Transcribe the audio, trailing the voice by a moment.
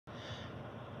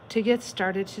To get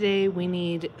started today, we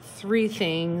need 3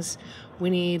 things. We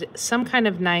need some kind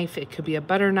of knife. It could be a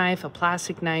butter knife, a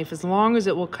plastic knife. As long as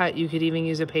it will cut, you could even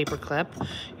use a paper clip.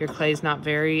 Your clay is not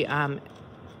very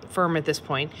firm at this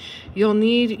point. You'll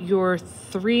need your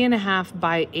 3.5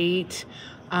 by 8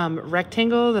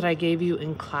 rectangle that I gave you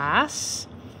in class.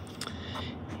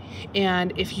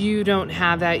 And if you don't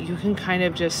have that, you can kind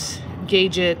of just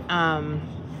gauge it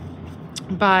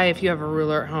by, if you have a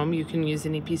ruler at home, you can use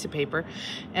any piece of paper.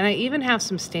 And I even have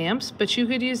some stamps, but you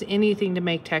could use anything to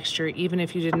make texture, even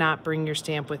if you did not bring your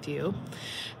stamp with you.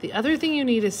 The other thing you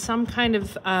need is some kind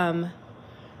of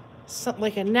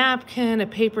like a napkin, a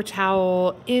paper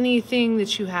towel, anything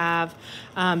that you have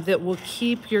that will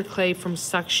keep your clay from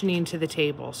suctioning to the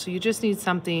table. So you just need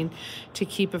something to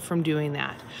keep it from doing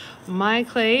that. My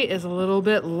clay is a little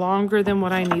bit longer than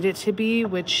what I need it to be,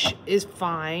 which is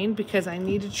fine because I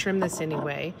need to trim this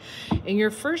anyway. And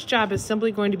your first job is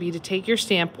simply going to be to take your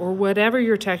stamp or whatever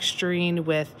you're texturing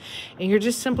with, and you're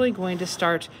just simply going to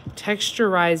start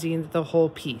texturizing the whole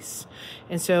piece.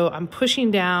 And so I'm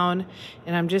pushing down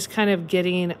and I'm just kind of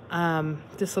getting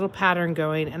this little pattern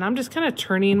going, and I'm just kind of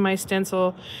turning my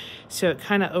stencil so it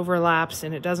kind of overlaps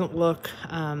and it doesn't look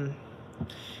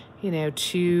you know,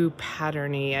 too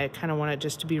patterny. I kind of want it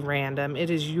just to be random.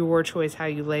 It is your choice how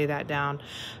you lay that down,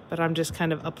 but I'm just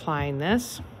kind of applying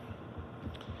this.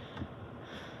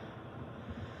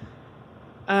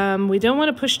 We don't want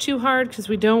to push too hard because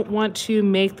we don't want to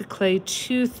make the clay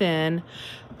too thin,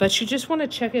 but you just want to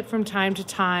check it from time to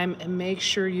time and make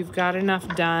sure you've got enough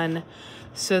done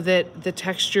so that the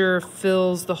texture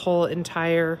fills the whole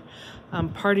entire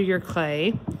part of your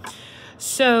clay.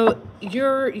 So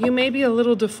you may be a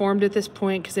little deformed at this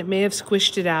point because it may have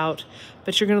squished it out,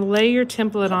 but you're going to lay your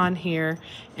template on here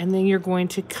and then you're going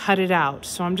to cut it out.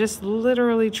 So I'm just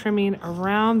literally trimming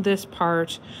around this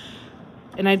part,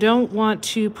 and I don't want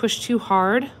to push too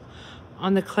hard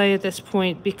on the clay at this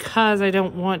point because I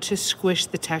don't want to squish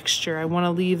the texture. I want to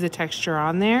leave the texture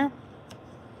on there.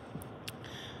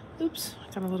 Oops,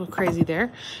 I got a little crazy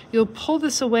there. You'll pull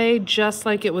this away just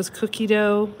like it was cookie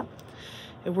dough.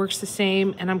 It works the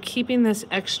same, and I'm keeping this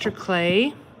extra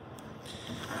clay.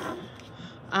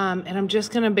 And I'm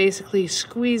just gonna basically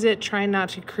squeeze it, trying not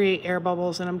to create air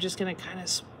bubbles, and I'm just gonna kind of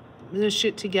smush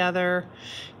it together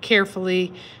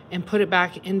carefully and put it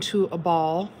back into a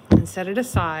ball and set it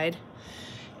aside.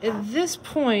 At this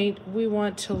point, we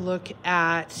want to look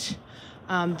at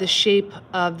the shape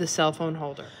of the cell phone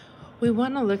holder. We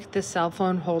want to look at the cell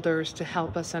phone holders to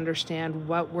help us understand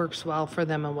what works well for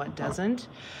them and what doesn't.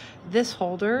 This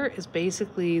holder is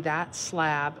basically that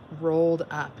slab rolled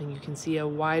up, and you can see a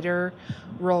wider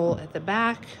roll at the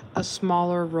back, a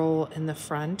smaller roll in the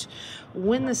front.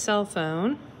 When the cell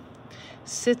phone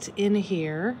sits in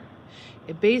here,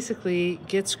 it basically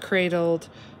gets cradled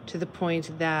to the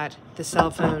point that the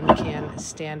cell phone can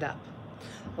stand up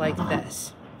like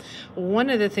this. One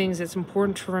of the things that's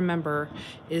important to remember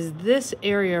is this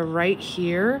area right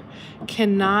here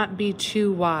cannot be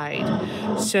too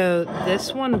wide. So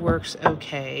this one works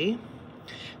okay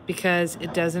because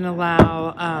it doesn't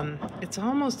allow, it's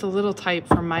almost a little tight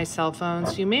for my cell phone,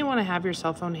 so you may want to have your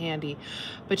cell phone handy.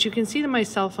 But you can see that my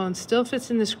cell phone still fits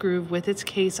in this groove with its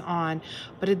case on,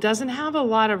 but it doesn't have a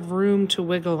lot of room to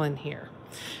wiggle in here.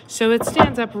 So it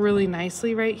stands up really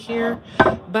nicely right here,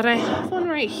 but I have one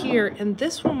right here, and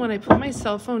this one, when I put my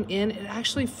cell phone in, it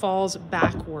actually falls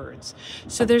backwards.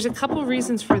 So there's a couple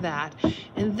reasons for that.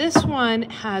 And this one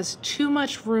has too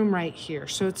much room right here,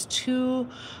 so it's too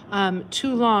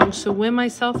long. So when my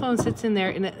cell phone sits in there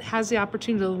and it has the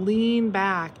opportunity to lean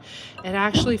back, it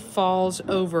actually falls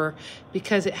over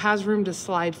because it has room to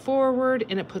slide forward,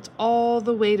 and it puts all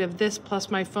the weight of this plus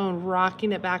my phone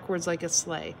rocking it backwards like a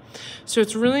sleigh. So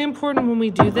it's really important when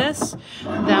we do this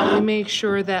that we make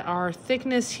sure that our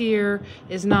thickness here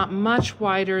is not much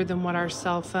wider than what our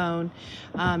cell phone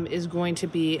is going to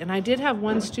be. And I did have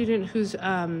one student whose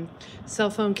cell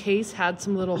phone case had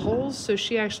some little holes, so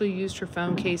she actually used her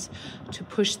phone case to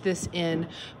push this in.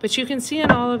 But you can see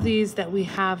in all of these that we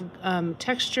have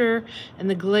texture, and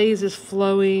the glaze is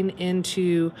flowing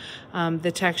into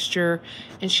the texture.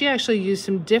 And she actually used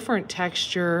some different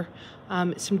texture,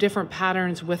 some different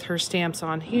patterns with her stamps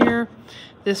on here.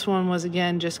 This one was,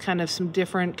 again, just kind of some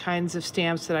different kinds of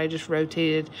stamps that I just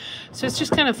rotated. So it's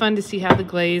just kind of fun to see how the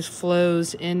glaze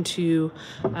flows into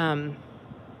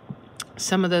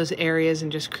some of those areas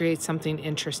and just create something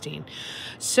interesting.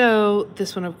 So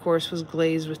this one, of course, was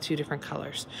glazed with 2 different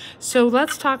colors. So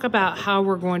let's talk about how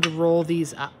we're going to roll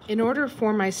these up. In order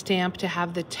for my stamp to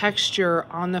have the texture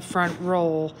on the front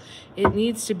roll, it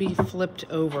needs to be flipped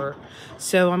over.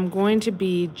 So I'm going to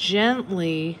be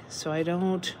gently, so I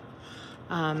don't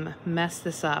mess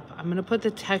this up, I'm going to put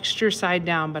the texture side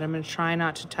down, but I'm going to try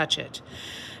not to touch it.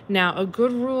 Now, a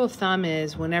good rule of thumb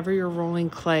is whenever you're rolling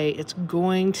clay, it's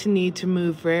going to need to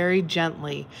move very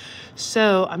gently.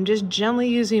 So I'm just gently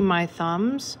using my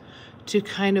thumbs to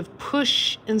kind of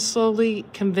push and slowly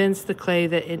convince the clay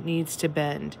that it needs to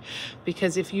bend.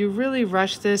 Because if you really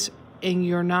rush this and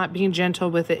you're not being gentle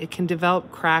with it, it can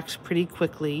develop cracks pretty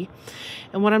quickly.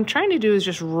 And what I'm trying to do is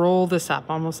just roll this up,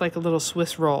 almost like a little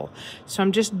Swiss roll. So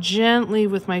I'm just gently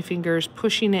with my fingers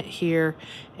pushing it here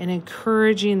and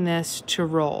encouraging this to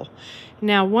roll.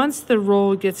 Now, once the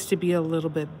roll gets to be a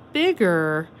little bit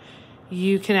bigger,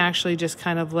 you can actually just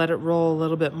kind of let it roll a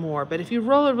little bit more. But if you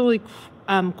roll it really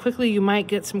quickly, you might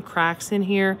get some cracks in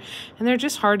here, and they're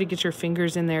just hard to get your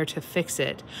fingers in there to fix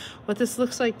it. What this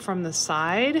looks like from the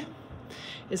side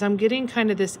is I'm getting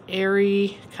kind of this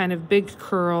airy, kind of big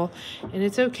curl, and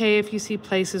it's okay if you see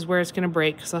places where it's gonna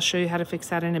break, because I'll show you how to fix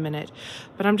that in a minute.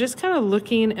 But I'm just kind of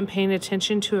looking and paying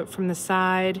attention to it from the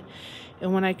side,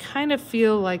 and when I kind of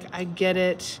feel like I get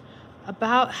it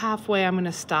about halfway, I'm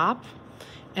gonna stop,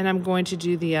 and I'm going to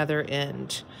do the other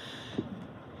end.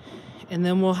 And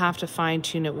then we'll have to fine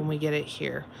tune it when we get it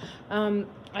here.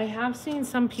 I have seen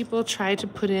some people try to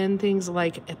put in things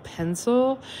like a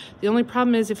pencil. The only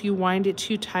problem is if you wind it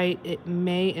too tight, it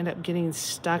may end up getting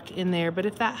stuck in there. But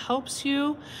if that helps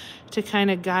you to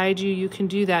kind of guide you, you can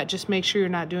do that. Just make sure you're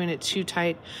not doing it too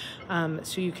tight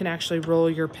so you can actually roll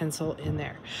your pencil in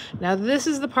there. Now, this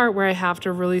is the part where I have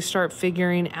to really start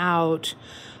figuring out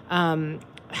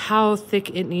how thick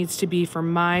it needs to be for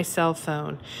my cell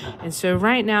phone. And so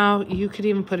right now, you could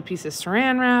even put a piece of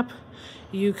saran wrap.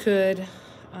 You could,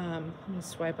 let me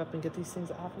swipe up and get these things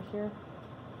off of here.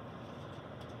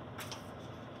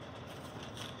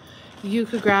 You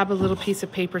could grab a little piece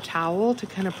of paper towel to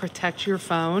kind of protect your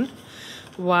phone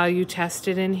while you test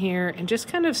it in here and just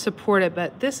kind of support it.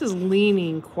 But this is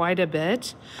leaning quite a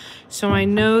bit, so I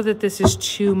know that this is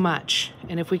too much.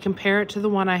 And if we compare it to the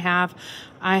one I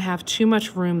have too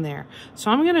much room there.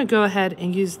 So I'm gonna go ahead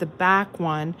and use the back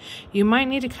one. You might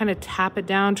need to kind of tap it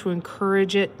down to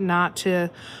encourage it not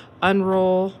to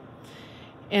unroll,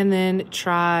 and then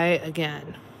try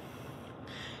again.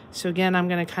 So again, I'm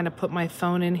gonna kind of put my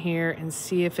phone in here and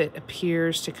see if it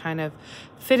appears to kind of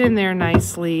fit in there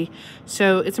nicely.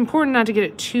 So it's important not to get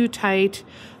it too tight.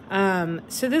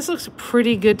 So this looks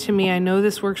pretty good to me. I know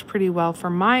this works pretty well for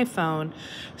my phone.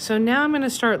 So now I'm gonna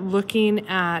start looking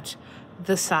at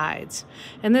the sides.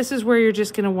 And this is where you're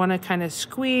just gonna wanna kind of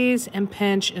squeeze and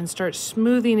pinch and start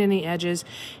smoothing any edges.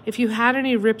 If you had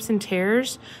any rips and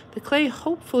tears, the clay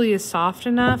hopefully is soft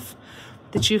enough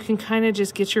that you can kind of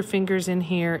just get your fingers in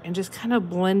here and just kind of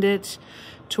blend it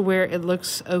to where it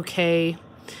looks okay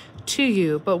to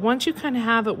you. But once you kind of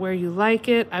have it where you like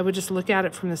it, I would just look at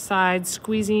it from the side,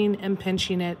 squeezing and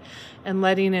pinching it and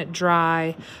letting it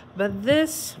dry. But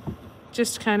this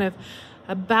just kind of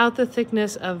about the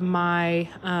thickness of my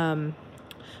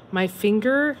my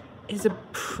finger is a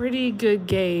pretty good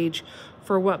gauge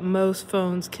for what most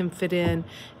phones can fit in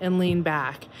and lean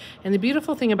back. And the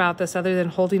beautiful thing about this, other than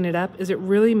holding it up, is it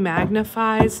really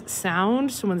magnifies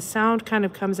sound. So when the sound kind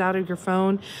of comes out of your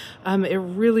phone, it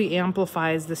really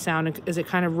amplifies the sound as it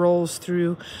kind of rolls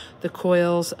through the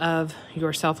coils of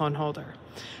your cell phone holder.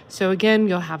 So again,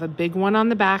 you'll have a big one on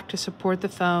the back to support the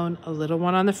phone, a little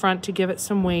one on the front to give it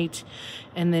some weight,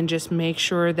 and then just make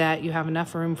sure that you have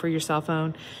enough room for your cell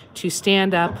phone to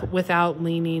stand up without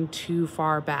leaning too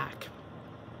far back.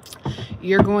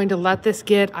 You're going to let this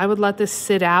get, I would let this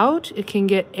sit out. It can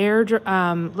get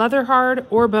leather hard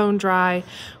or bone dry,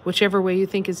 whichever way you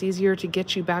think is easier to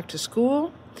get you back to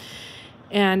school.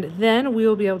 And then we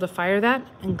will be able to fire that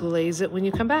and glaze it when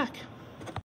you come back.